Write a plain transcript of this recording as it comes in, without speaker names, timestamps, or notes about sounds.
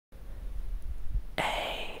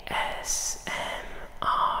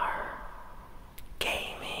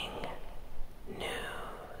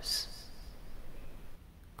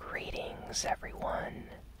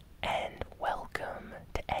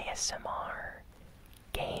ASMR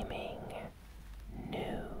Gaming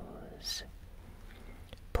News.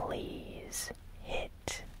 Please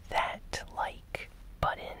hit that like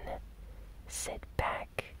button, sit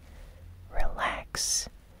back, relax,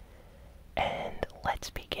 and let's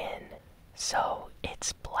begin. So,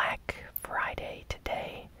 it's Black Friday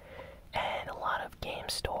today, and a lot of game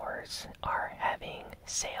stores are having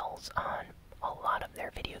sales on a lot of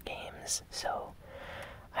their video games, so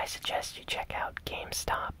I suggest you check out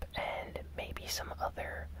GameStop and maybe some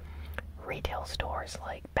other retail stores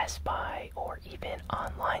like Best Buy or even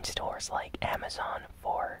online stores like Amazon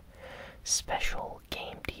for special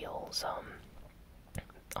game deals.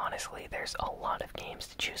 Honestly, there's a lot of games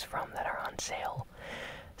to choose from that are on sale,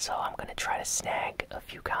 so I'm gonna try to snag a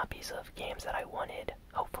few copies of games that I wanted.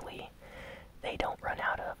 Hopefully they don't run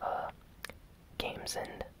out of games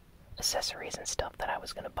and accessories and stuff that I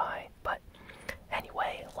was gonna buy. But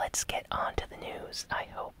anyway, let's get on to the news. I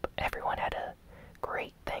hope everyone had a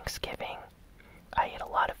great Thanksgiving. I ate a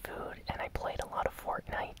lot of food and I played a lot of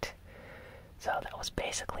Fortnite. So that was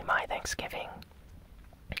basically my Thanksgiving.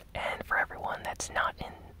 And for everyone that's not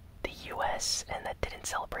in the US and that didn't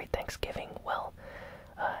celebrate Thanksgiving, well,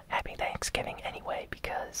 happy Thanksgiving anyway,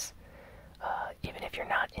 because even if you're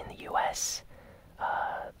not in the US,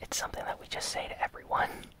 it's something that we just say to everyone.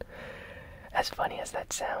 As funny as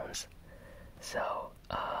that sounds. So,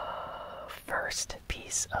 first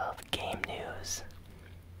piece of game news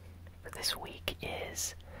for this week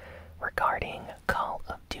is regarding Call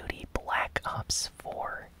of Duty Black Ops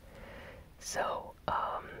 4. So,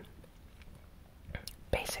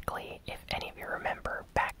 basically, if any of you remember,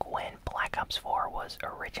 back when Black Ops 4 was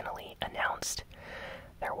originally announced,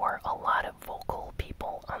 there were a lot of vocal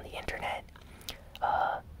people on the internet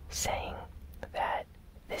saying that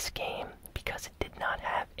this game, because it did not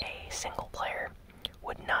have a single player,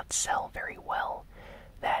 would not sell very well,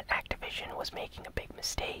 that Activision was making a big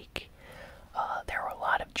mistake. There were a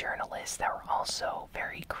lot of journalists that were also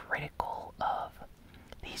very critical of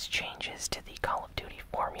these changes to the Call of Duty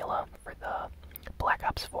formula for the Black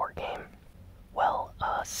Ops 4 game. Well,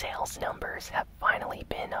 sales numbers have finally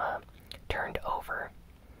been turned over,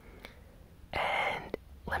 and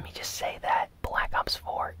let me just say that Black Ops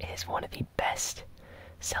 4 is one of the best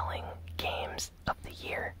selling games of the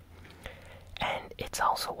year, and it's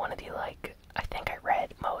also one of the, I think I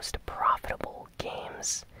read, most profitable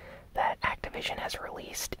games that Activision has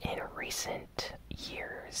released in recent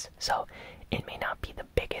years. So it may not be the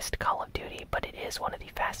biggest Call of Duty, but it is one of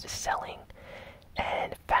the fastest selling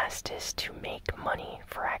and fastest to make money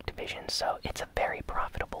for Activision, so it's a very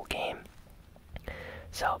profitable game.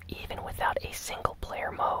 So even without a single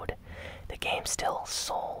player mode, the game still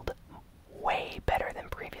sold way better than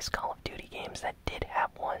previous Call of Duty games that did have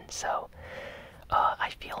one. So I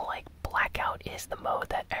feel like Blackout is the mode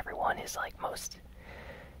that everyone is most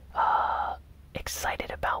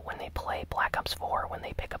excited about when they play Black Ops 4, when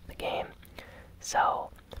they pick up the game.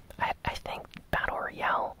 So I think Battle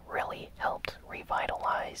Royale really helped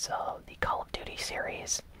revitalize the Call of Duty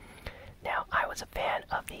series. Now, I was a fan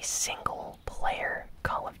of the single-player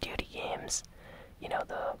Call of Duty games,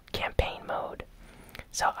 the campaign mode.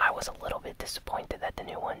 So I was a little bit disappointed that the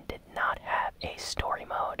new one did not have a story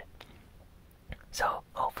mode. So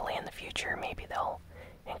hopefully in the future, maybe they'll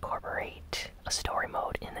incorporate a story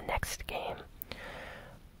mode in the next game.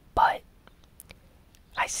 But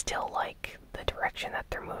I still like the direction that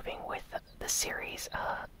they're moving with the series.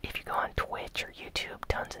 If you go on Twitch or YouTube,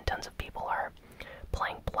 tons and tons of people are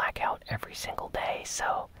playing Blackout every single day,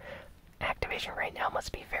 so Activision right now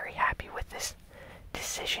must be very happy with this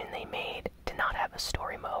decision they made to not have a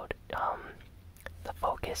story mode. The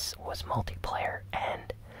focus was multiplayer,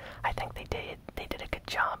 and I think they did a good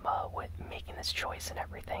job with making this choice and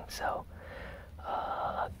everything, so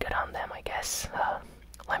good on them, I guess.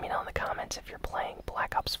 Let me know in the comments if you're playing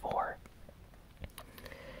Black Ops 4.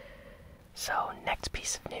 So, next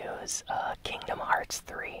piece of news, Kingdom Hearts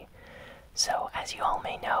 3. So, as you all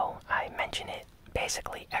may know, I mention it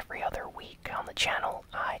basically every other week on the channel.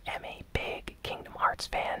 I am a big Kingdom Hearts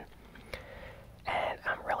fan, and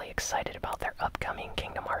I'm really excited about their upcoming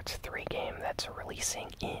Kingdom Hearts 3 game that's releasing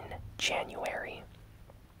in January.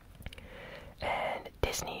 And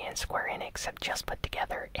Disney and Square Enix have just put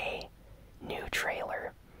together a new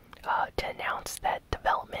trailer to announce that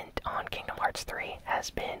development on Kingdom Hearts 3 has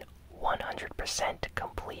been 100%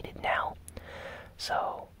 completed now.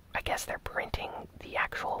 So I guess they're printing the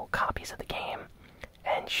actual copies of the game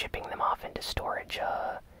and shipping them off into storage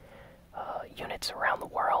units around the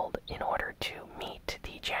world in order to meet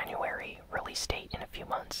the January release date in a few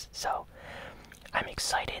months. So I'm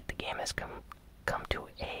excited. The game has come to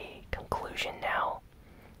a conclusion now,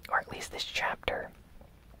 release this chapter.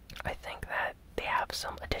 I think that they have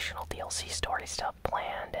some additional DLC story stuff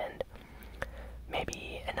planned, and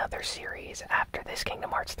maybe another series after this Kingdom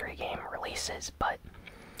Hearts 3 game releases, but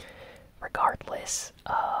regardless,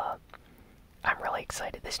 I'm really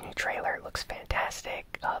excited. This new trailer looks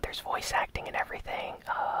fantastic. There's voice acting and everything.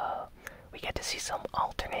 We get to see some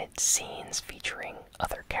alternate scenes featuring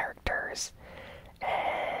other characters,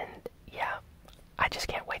 and yeah, I just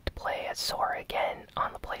can't wait to play as Sora again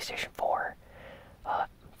on the PlayStation 4,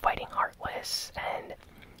 fighting Heartless. And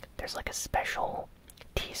there's like a special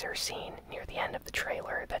teaser scene near the end of the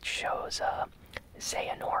trailer that shows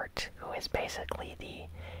Xehanort, who is basically the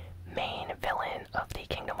main villain of the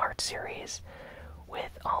Kingdom Hearts series,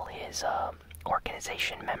 with all his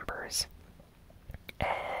organization members.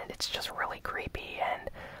 And it's just really creepy, and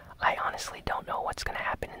I honestly don't know what's going to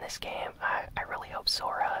happen in this game. I really hope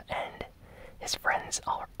Sora and his friends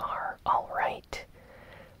are alright.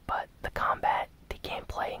 But the combat, the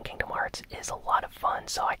gameplay in Kingdom Hearts is a lot of fun,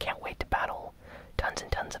 so I can't wait to battle tons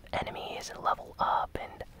and tons of enemies and level up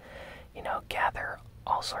and, you know, gather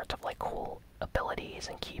all sorts of like cool abilities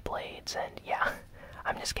and keyblades. And yeah,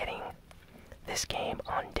 I'm just getting this game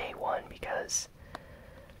on day one because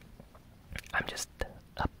I'm just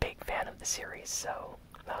a big fan of the series. So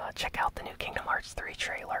check out the new Kingdom Hearts 3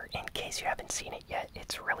 trailer in case you haven't seen it yet.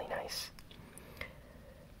 It's really nice.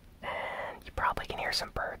 And you probably can hear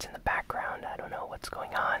some birds in the background. I don't know what's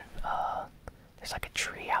going on. There's like a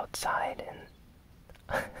tree outside,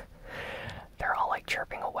 and they're all like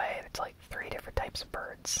chirping away. It's like 3 different types of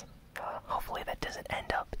birds. Hopefully that doesn't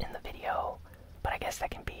end up in the video, but I guess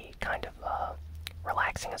that can be kind of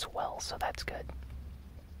relaxing as well, so that's good.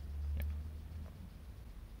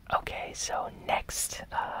 Okay, so next,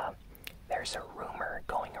 there's a rumor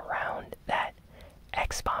going around that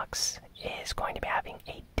Xbox is going to be having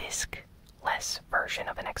a disc-less version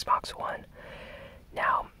of an Xbox One.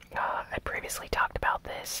 Now, I previously talked about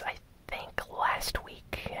this, I think last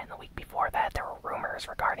week, and the week before that there were rumors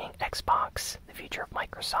regarding Xbox, the future of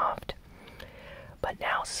Microsoft. But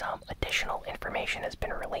now some additional information has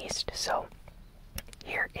been released, so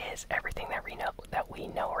here is everything that we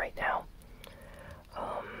know right now.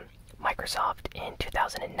 Microsoft in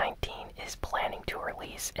 2019 is planning to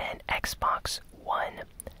release an Xbox One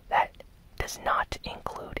that does not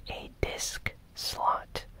include a disc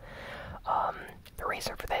slot. The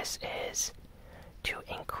reason for this is to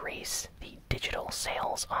increase the digital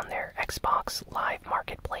sales on their Xbox Live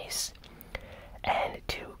Marketplace and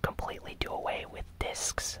to completely do away with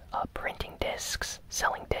discs. Printing discs,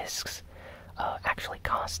 selling discs actually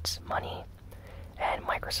costs money, and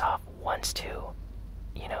Microsoft wants to,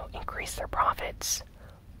 you know, increase their profits,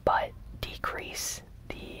 but decrease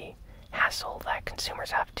the hassle that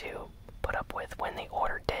consumers have to put up with when they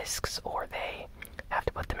order discs or they have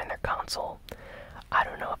to put them in their console. I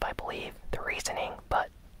don't know if I believe the reasoning, but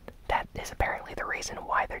that is apparently the reason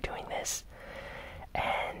why they're doing this.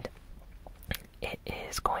 And it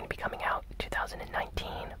is going to be coming out in 2019,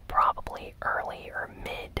 probably early or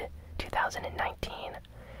mid 2019.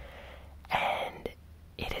 And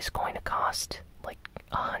it is going to cost like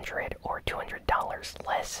 $100 or $200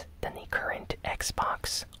 less than the current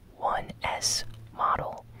Xbox One S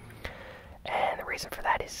model. And the reason for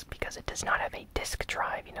that is because it does not have a disc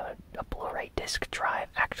drive. You know, a Blu-ray disc drive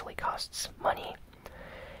actually costs money.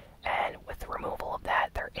 And with the removal of that,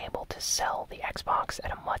 they're able to sell the Xbox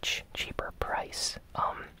at a much cheaper price.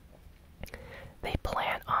 They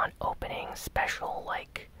plan on opening special,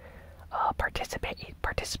 like,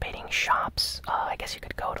 participating shops. I guess you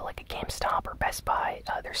could go to, like, a GameStop or Best Buy.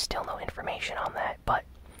 There's still no information on that, but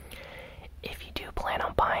if you do plan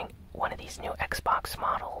on buying one of these new Xbox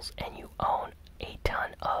models and you own a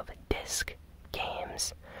ton of disc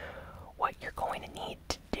games, what you're going to need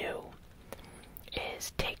to do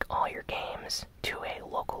is take all your games to a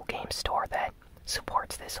local game store that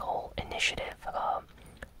supports this whole initiative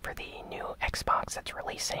for the new Xbox that's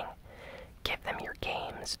releasing. Give them your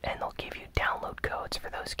games and they'll give you download codes for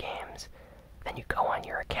those games. Then you go on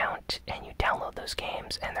your account and you download those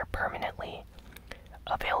games, and they're permanently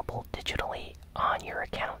available digitally on your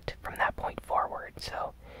account from that point forward.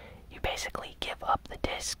 So you basically give up the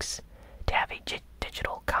discs to have a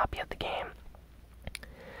digital copy of the game.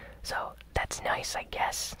 So that's nice, I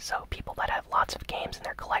guess. So people that have lots of games in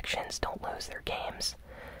their collections don't lose their games.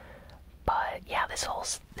 But yeah, this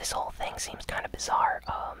whole thing seems kind of bizarre.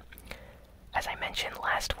 As I mentioned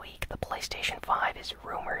last week, the PlayStation 5 is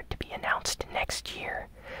rumored to be announced next year.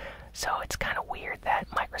 So it's kind of weird that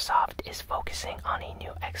Microsoft is focusing on a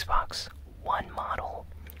new Xbox One model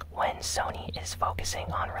when Sony is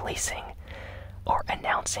focusing on releasing or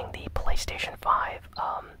announcing the PlayStation 5.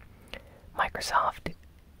 Microsoft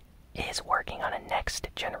is working on a next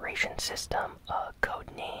generation system,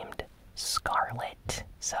 codenamed Scarlet.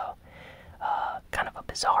 So, kind of a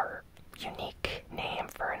bizarre, unique name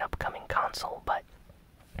for an upcoming console, but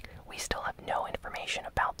we still have no information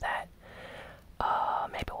about that.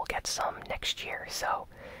 Maybe we'll get some next year. So,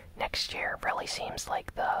 next year really seems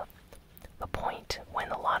like the point when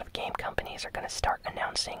a lot of game companies are going to start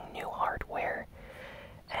announcing new hardware.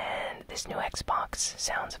 And this new Xbox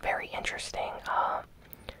sounds very interesting.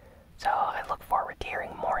 So I look forward to hearing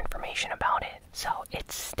more information about it. So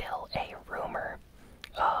it's still a rumor.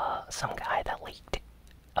 Some guy that leaked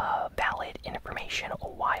valid information a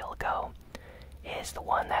while ago is the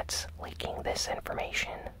one that's leaking this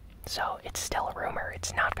information. So it's still a rumor.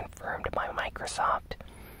 It's not confirmed by Microsoft.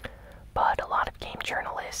 But a lot of game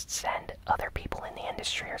journalists and other people in the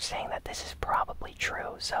industry are saying that this is probably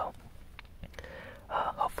true. So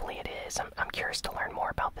hopefully it is. I'm curious to learn more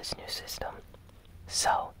about this new system.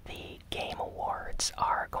 So, the Game Awards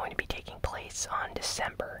are going to be taking place on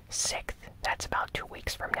December 6th. That's about 2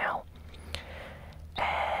 weeks from now.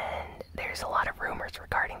 And there's a lot of rumors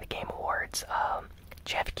regarding the Game Awards.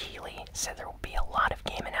 Jeff Keighley said there will be a lot of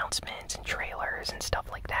game announcements and trailers and stuff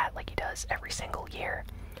like that, like he does every single year.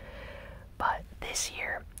 But this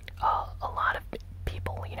year, a lot of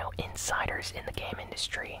people, insiders in the game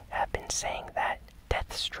industry, have been saying that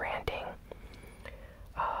Death Stranding,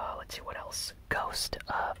 let's see what else, Ghost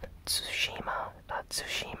of Tsushima,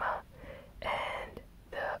 and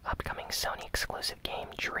the upcoming Sony exclusive game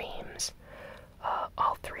Dreams,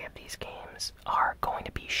 all three of these games are going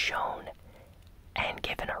to be shown and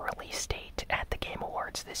given a release date at the Game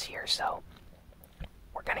Awards this year. So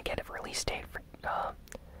we're going to get a release date for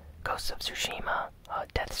Ghost of Tsushima,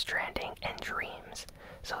 Death Stranding, and Dreams.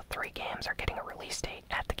 So 3 games are getting a release date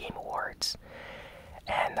at the Game Awards.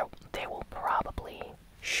 And they will probably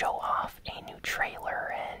show off a new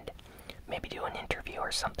trailer and maybe do an interview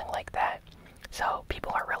or something like that. So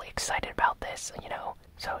people are really excited about this,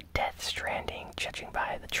 So Death Stranding, judging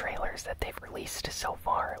by the trailers that they've released so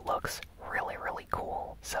far, looks really, really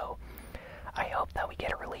cool. So I hope that we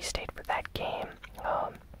get a release date for that game,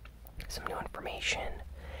 some new information,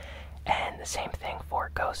 and the same thing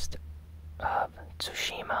for Ghost of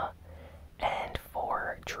Tsushima and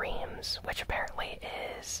for Dreams, which apparently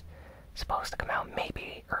is supposed to come out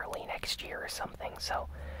maybe early next year or something. So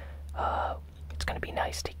it's going to be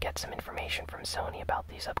nice to get some information from Sony about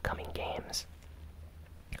these upcoming games.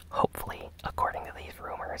 Hopefully, according to these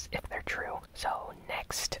rumors, if they're true. So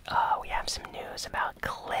next, we have some news about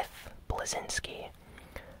Cliff Bleszinski.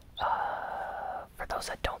 For those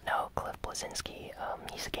that don't know, Cliff Bleszinski,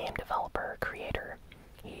 he's a game developer, creator.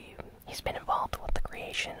 He's been involved with the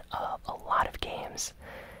creation of a lot of games.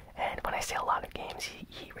 And when I say a lot of games,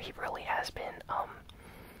 he really has been.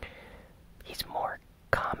 He's more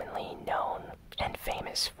commonly known and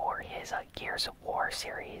famous for his Gears of War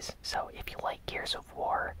series. So if you like Gears of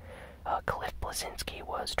War, Cliff Bleszinski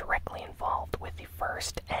was directly involved with the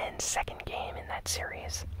first and second game in that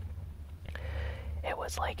series. It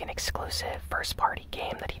was like an exclusive first-party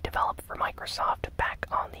game that he developed for Microsoft back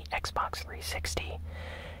on the Xbox 360.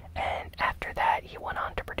 And after that, he went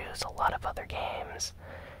on to produce a lot of other games.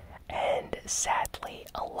 And sadly,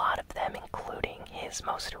 a lot of them, including his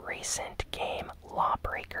most recent game,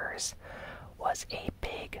 Lawbreakers, was a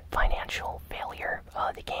big financial failure.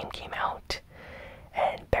 The game came out,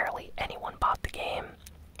 and barely anyone bought the game.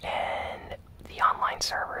 And the online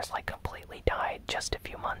servers completely died just a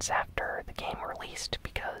few months after the game released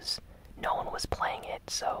because no one was playing it.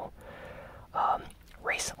 So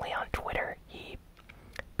recently on Twitter, he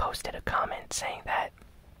posted a comment saying that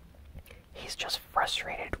he's just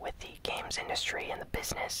frustrated with the games industry and the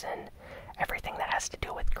business and everything that has to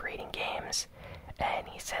do with creating games. And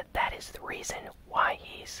he said that is the reason why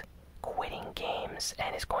he's quitting games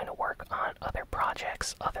and is going to work on other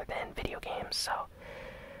projects other than video games. So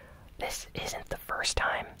this isn't the first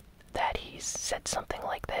time that he's said something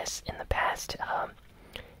like this in the past.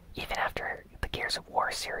 Even after the Gears of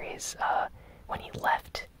War series, when he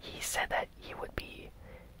left, he said that he would be,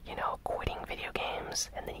 quitting video games,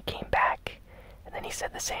 and then he came back, and then he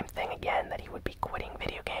said the same thing again, that he would be quitting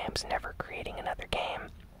video games, never creating another game.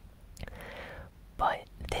 But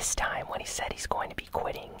this time, when he said he's going to be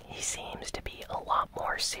quitting, he seems to be a lot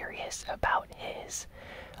more serious about his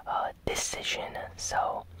decision.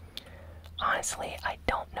 So honestly, I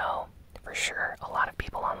don't know for sure. A lot of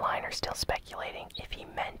people online are still speculating if he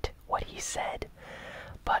meant what he said,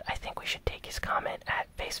 but I think we should take his comment at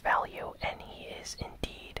face value, and he is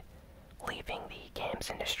indeed leaving the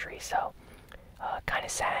games industry. So kind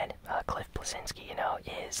of sad. Cliff Bleszinski,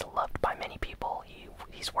 is loved by many people.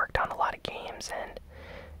 He's worked on a lot of games, and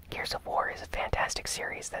Gears of War is a fantastic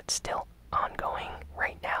series that's still ongoing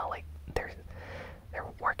right now. Like they're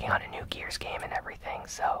working on a new Gears game and everything.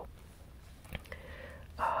 So,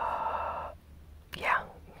 yeah,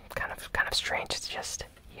 kind of strange to just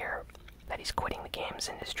hear that he's quitting the games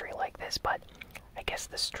industry like this. But I guess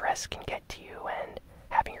the stress can get to you, and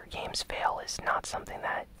having your games fail is not something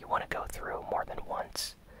that you want to go through more than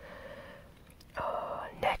once.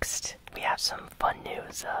 Next, we have some fun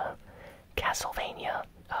news. Castlevania,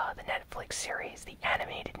 the Netflix series, the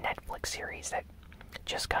animated Netflix series that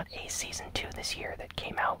just got a season 2 this year that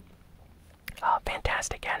came out.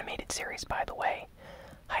 Fantastic animated series, by the way.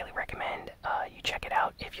 Highly recommend you check it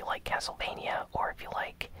out if you like Castlevania, or if you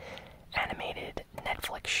like animated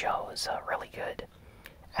Netflix shows. Really good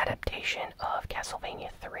adaptation of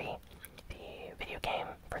Castlevania 3, the video game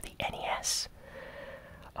for the NES.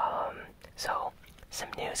 So, some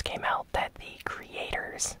news came out that the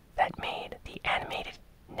creators that made the animated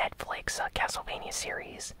Netflix Castlevania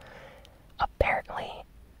series, apparently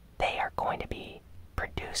they are going to be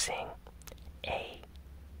producing a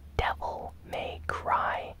Devil May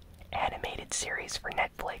Cry animated series for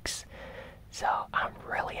Netflix. So I'm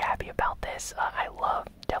really happy about this. I love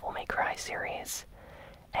Devil May Cry series,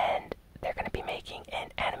 and they're going to be making an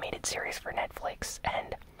animated series for Netflix,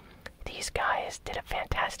 and these guys did a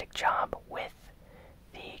fantastic job with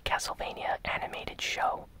the Castlevania animated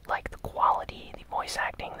show. Like the quality, the voice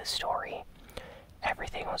acting, the story,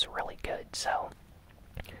 everything was really good. So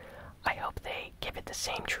I hope they give it the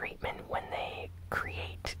same treatment when they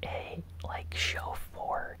create a show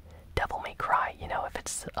for Devil May Cry. You know, if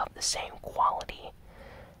it's of the same quality,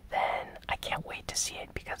 then I can't wait to see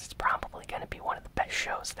it, because it's probably going to be one of the best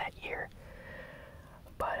shows that year.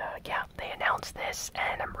 But yeah, they announced this,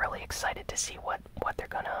 and I'm really excited to see what they're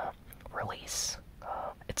gonna release.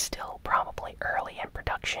 It's still probably early in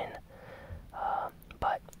production,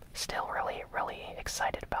 but still really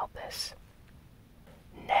excited about this.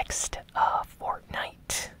 Next,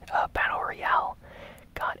 Fortnite Battle Royale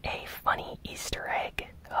got a funny Easter egg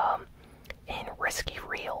in Risky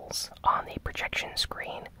Reels on the projection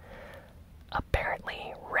screen.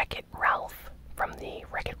 Apparently, Wreck-It Ralph from the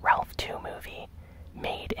Wreck-It Ralph 2 movie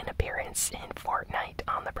made an appearance in Fortnite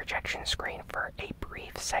on the projection screen for a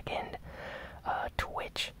brief second.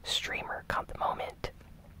 Twitch streamer caught the moment.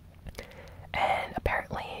 And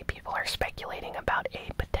apparently people are speculating about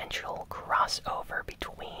a potential crossover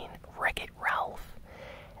between Wreck-It Ralph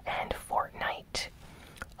and Fortnite.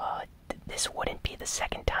 This wouldn't be the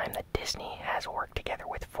second time that Disney has worked together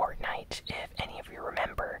with Fortnite. If any of you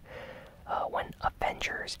remember, when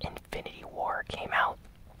Avengers Infinity War came out,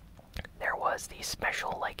 there was the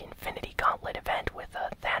special Infinity Gauntlet event with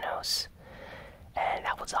Thanos, and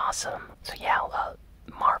that was awesome. So yeah,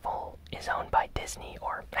 Marvel is owned by Disney,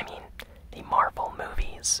 or I mean, the Marvel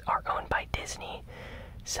movies are owned by Disney,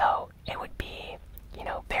 so it would be,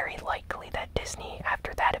 very likely that Disney,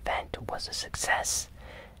 after that event was a success,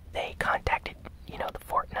 they contacted, the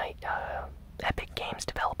Fortnite Epic Games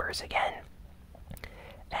developers again,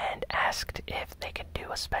 and asked if they could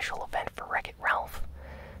do a special event for Wreck-It Ralph.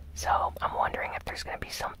 So I'm wondering if there's going to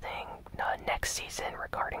be something next season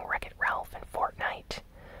regarding Wreck-It Ralph and Fortnite.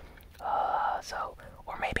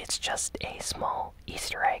 Or maybe it's just a small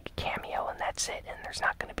Easter egg cameo and that's it, and there's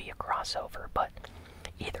not going to be a crossover. But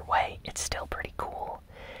either way, it's still pretty cool.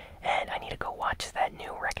 And I need to go watch that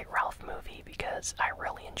new Wreck-It Ralph movie because I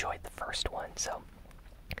really enjoyed the first one. So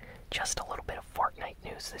just a little bit of Fortnite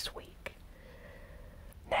news this week.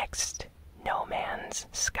 Next, No Man's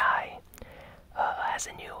Sky has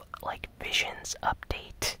a new Visions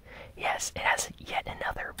update. Yes, it has yet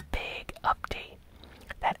another big update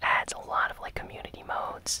that adds a lot of community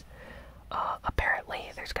modes.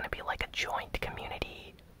 Apparently there's going to be a joint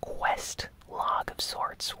community quest log of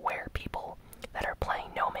sorts where people that are playing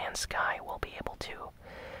No Man's Sky will be able to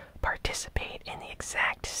participate in the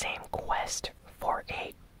exact same quest for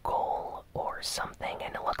a goal or something,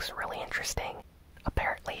 and it looks really interesting.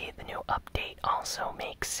 Apparently, the new update also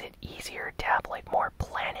makes it easier to have more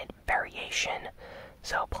planet variation,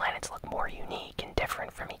 so planets look more unique and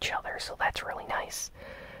different from each other, so that's really nice.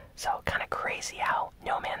 So kind of crazy how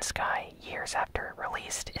No Man's Sky, years after it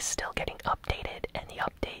released, is still getting updated, and the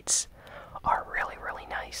updates are really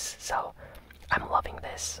nice. So I'm loving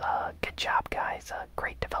this. Good job, guys.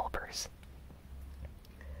 Great developers.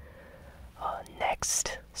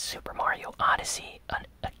 Next, Super Mario Odyssey,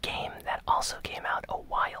 a game that also came out a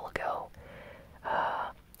while ago,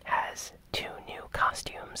 has 2 new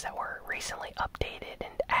costumes that were recently updated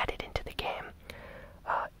and added into the game.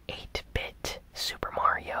 8-bit Super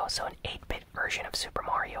Mario, so an 8-bit version of Super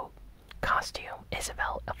Mario costume is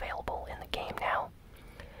available in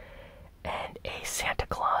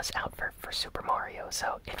for Super Mario.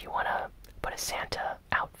 So if you want to put a Santa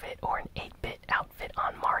outfit or an 8-bit outfit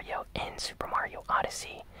on Mario in Super Mario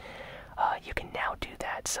Odyssey, you can now do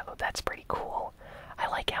that, so that's pretty cool. I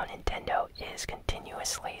like how Nintendo is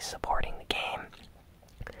continuously supporting the game.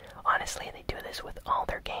 Honestly, they do this with all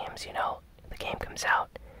their games, you know. The game comes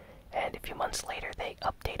out, and a few months later they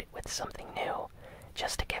update it with something new,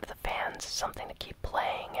 just to give the fans something to keep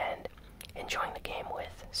playing and enjoying the game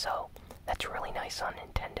with. So that's really nice on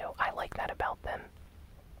Nintendo. I like that about them.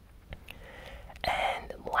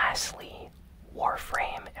 And lastly,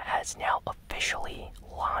 Warframe has now officially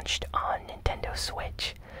launched on Nintendo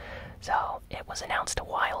Switch. So it was announced a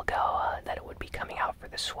while ago that it would be coming out for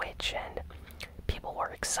the Switch, and people were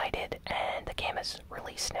excited, and the game is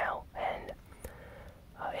released now, and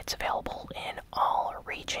it's available in all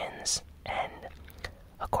regions. And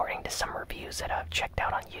according to some reviews that I've checked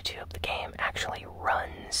out on YouTube, the game actually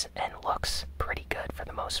runs and looks pretty good for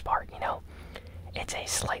the most part. You know, it's a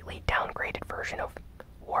slightly downgraded version of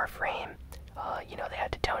Warframe. You know, they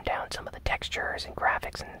had to tone down some of the textures and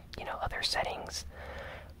graphics and, you know, other settings,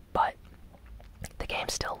 but the game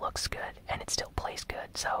still looks good and it still plays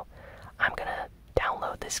good. So I'm gonna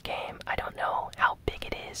download this game. I don't know how big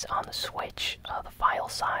it is on the Switch, the file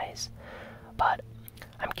size, but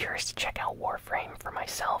I'm curious to check out Warframe for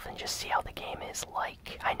myself and just see how the game is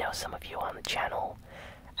like. I know some of you on the channel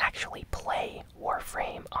actually play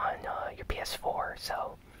Warframe on your PS4,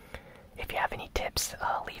 so if you have any tips,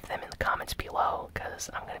 leave them in the comments below, because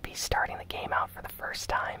I'm going to be starting the game out for the first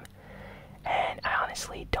time, and I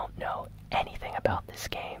honestly don't know anything about this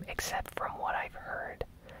game except from what I've heard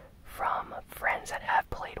from friends that have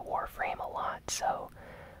played Warframe a lot. So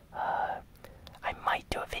I might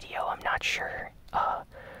do a video, I'm not sure.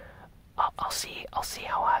 I'll see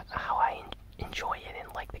how I enjoy it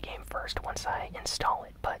and like the game first once I install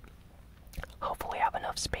it, but hopefully I have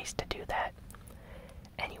enough space to do that.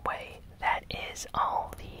 Anyway, that is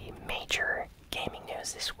all the major gaming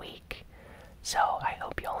news this week. So I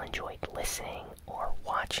hope you all enjoyed listening or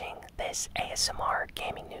watching this ASMR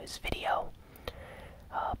Gaming News video.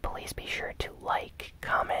 Please be sure to like,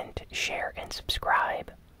 comment, share, and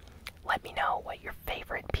subscribe. Let me know what your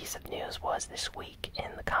favorite piece of news was this week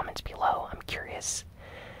in the comments below. I'm curious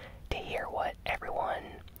to hear what everyone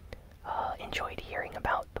enjoyed hearing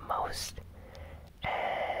about the most.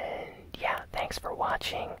 And yeah, thanks for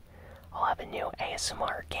watching. I'll have a new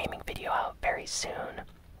ASMR gaming video out very soon.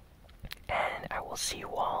 And I will see you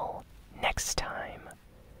all next time.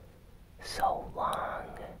 So long.